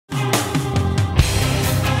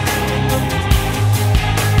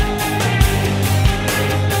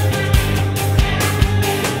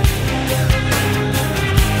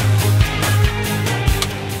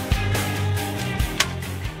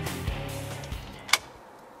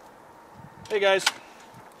Hey guys,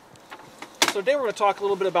 so today we're going to talk a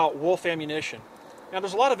little bit about wolf ammunition. Now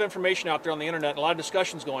there's a lot of information out there on the internet and a lot of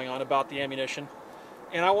discussions going on about the ammunition,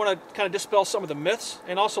 and I want to kind of dispel some of the myths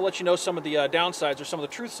and also let you know some of the downsides or some of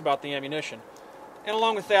the truths about the ammunition. And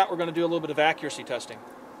along with that, we're going to do a little bit of accuracy testing.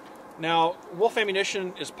 Now, wolf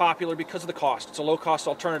ammunition is popular because of the cost. It's a low-cost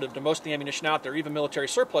alternative to most of the ammunition out there, even military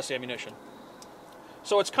surplus ammunition.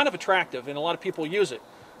 So it's kind of attractive and a lot of people use it,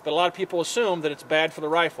 but a lot of people assume that it's bad for the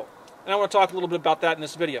rifle. And I want to talk a little bit about that in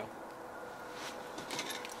this video.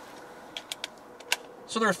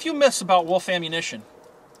 So there are a few myths about wolf ammunition.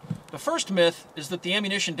 The first myth is that the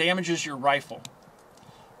ammunition damages your rifle.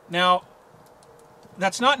 Now,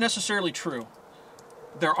 that's not necessarily true.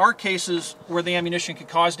 There are cases where the ammunition can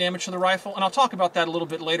cause damage to the rifle, and I'll talk about that a little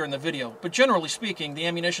bit later in the video. But generally speaking, the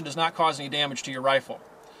ammunition does not cause any damage to your rifle.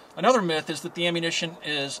 Another myth is that the ammunition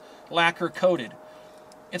is lacquer coated.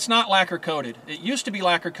 It's not lacquer coated. It used to be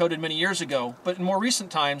lacquer coated many years ago, but in more recent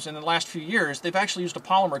times, in the last few years, they've actually used a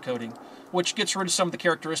polymer coating, which gets rid of some of the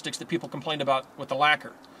characteristics that people complained about with the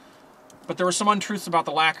lacquer. But there were some untruths about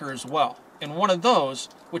the lacquer as well. And one of those,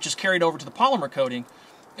 which is carried over to the polymer coating,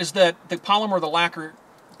 is that the polymer or the lacquer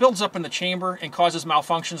builds up in the chamber and causes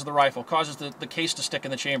malfunctions of the rifle, causes the case to stick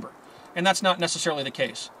in the chamber. And that's not necessarily the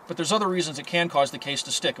case. But there's other reasons it can cause the case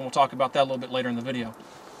to stick, and we'll talk about that a little bit later in the video.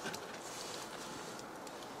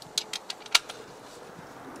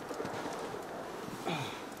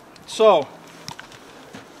 So,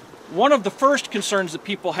 one of the first concerns that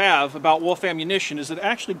people have about wolf ammunition is that it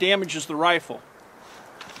actually damages the rifle.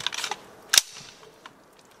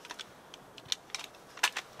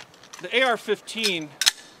 The AR-15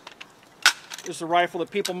 is the rifle that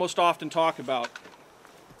people most often talk about.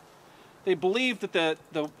 They believe that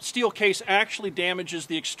the steel case actually damages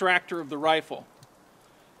the extractor of the rifle.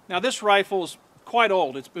 Now this rifle is quite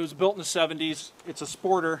old. It was built in the 70s. It's a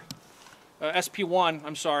sporter. SP1,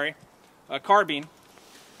 I'm sorry, carbine.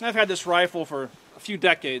 And I've had this rifle for a few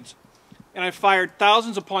decades, and I've fired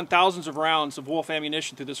thousands upon thousands of rounds of wolf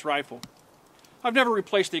ammunition through this rifle. I've never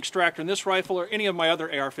replaced the extractor in this rifle or any of my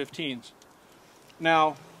other AR-15s.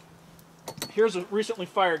 Now, here's a recently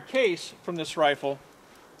fired case from this rifle,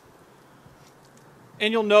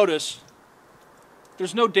 and you'll notice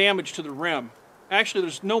there's no damage to the rim. Actually,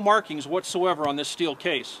 there's no markings whatsoever on this steel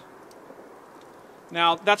case.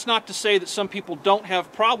 Now, that's not to say that some people don't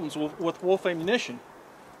have problems with wolf ammunition,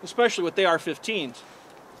 especially with AR-15s.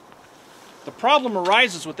 The problem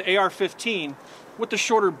arises with the AR-15 with the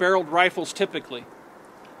shorter barreled rifles typically.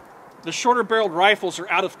 The shorter barreled rifles are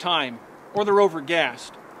out of time, or they're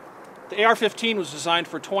over-gassed. The AR-15 was designed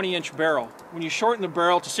for a 20-inch barrel. When you shorten the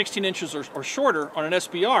barrel to 16 inches or shorter on an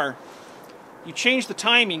SBR, you change the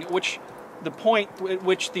timing at which the point at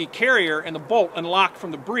which the carrier and the bolt unlock from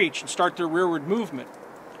the breech and start their rearward movement.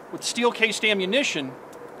 With steel-cased ammunition,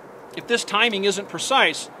 if this timing isn't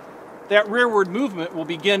precise, that rearward movement will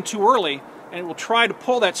begin too early and it will try to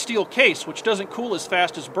pull that steel case, which doesn't cool as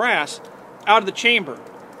fast as brass, out of the chamber.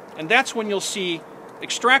 And that's when you'll see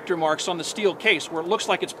extractor marks on the steel case where it looks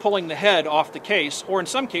like it's pulling the head off the case, or in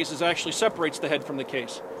some cases actually separates the head from the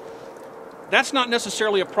case. That's not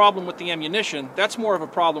necessarily a problem with the ammunition, that's more of a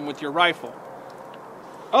problem with your rifle.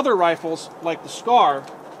 Other rifles, like the SCAR,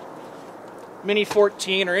 Mini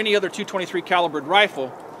 14, or any other .223 calibered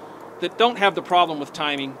rifle that don't have the problem with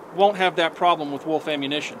timing, won't have that problem with wolf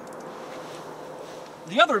ammunition.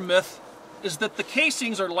 The other myth is that the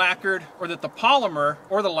casings are lacquered, or that the polymer,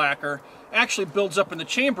 or the lacquer, actually builds up in the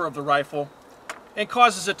chamber of the rifle and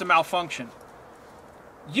causes it to malfunction.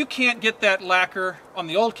 You can't get that lacquer on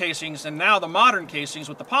the old casings, and now the modern casings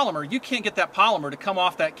with the polymer, you can't get that polymer to come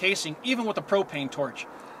off that casing even with a propane torch.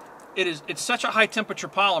 It's such a high temperature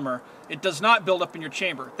polymer, it does not build up in your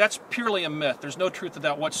chamber. That's purely a myth. There's no truth to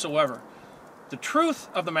that whatsoever. The truth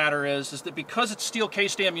of the matter is that because it's steel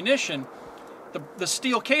cased ammunition, the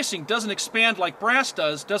steel casing doesn't expand like brass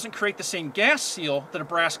does, doesn't create the same gas seal that a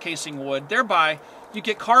brass casing would. Thereby, you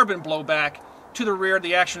get carbon blowback to the rear of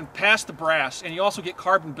the action past the brass, and you also get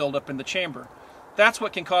carbon buildup in the chamber. That's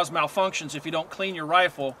what can cause malfunctions if you don't clean your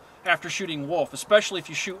rifle after shooting wolf, especially if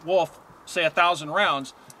you shoot wolf, say 1,000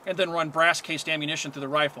 rounds, and then run brass cased ammunition through the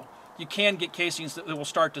rifle. You can get casings that will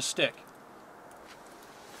start to stick.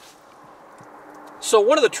 So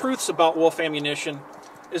one of the truths about wolf ammunition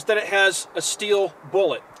is that it has a steel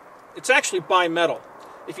bullet. It's actually bimetal.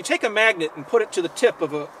 If you take a magnet and put it to the tip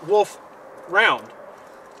of a wolf round,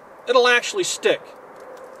 it'll actually stick.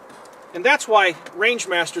 And that's why range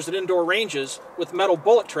masters at indoor ranges with metal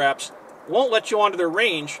bullet traps won't let you onto their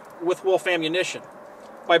range with wolf ammunition.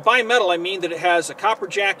 By bimetal, I mean that it has a copper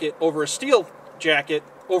jacket over a steel jacket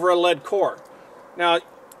over a lead core. Now,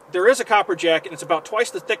 there is a copper jacket, and it's about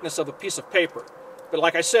twice the thickness of a piece of paper. But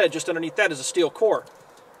like I said, just underneath that is a steel core.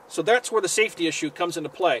 So that's where the safety issue comes into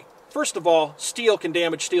play. First of all, steel can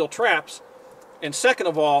damage steel traps. And second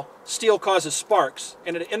of all, steel causes sparks.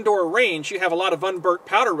 And at an indoor range, you have a lot of unburnt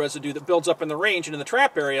powder residue that builds up in the range and in the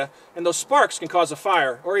trap area, and those sparks can cause a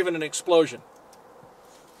fire or even an explosion.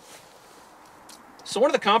 So one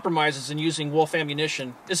of the compromises in using Wolf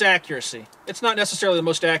ammunition is accuracy. It's not necessarily the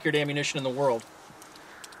most accurate ammunition in the world.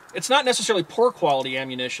 It's not necessarily poor quality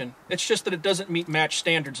ammunition, it's just that it doesn't meet match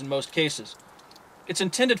standards in most cases. It's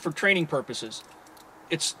intended for training purposes.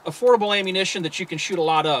 It's affordable ammunition that you can shoot a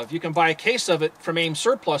lot of. You can buy a case of it from AIM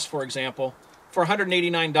Surplus, for example, for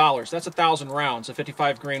 $189. That's 1,000 rounds, a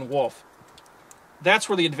 55 grain Wolf. That's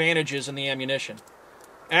where the advantage is in the ammunition.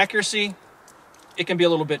 Accuracy, it can be a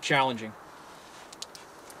little bit challenging.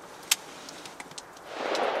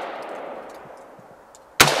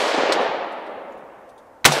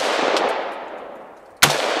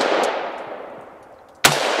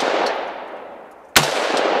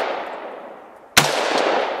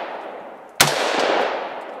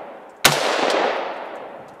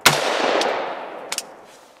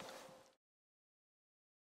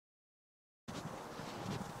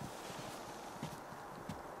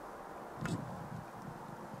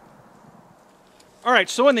 All right,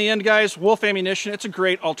 so in the end, guys, Wolf ammunition, it's a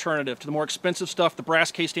great alternative to the more expensive stuff, the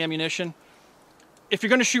brass-cased ammunition. If you're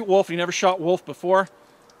going to shoot Wolf and you never shot Wolf before,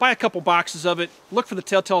 buy a couple boxes of it. Look for the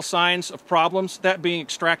telltale signs of problems, that being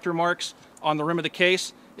extractor marks on the rim of the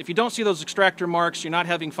case. If you don't see those extractor marks, you're not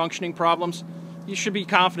having functioning problems, you should be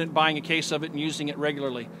confident buying a case of it and using it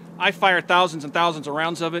regularly. I fire thousands and thousands of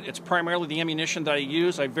rounds of it. It's primarily the ammunition that I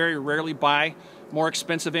use. I very rarely buy more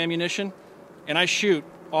expensive ammunition, and I shoot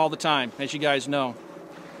all the time, as you guys know.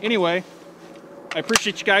 Anyway, I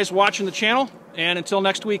appreciate you guys watching the channel, and until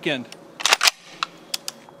next weekend.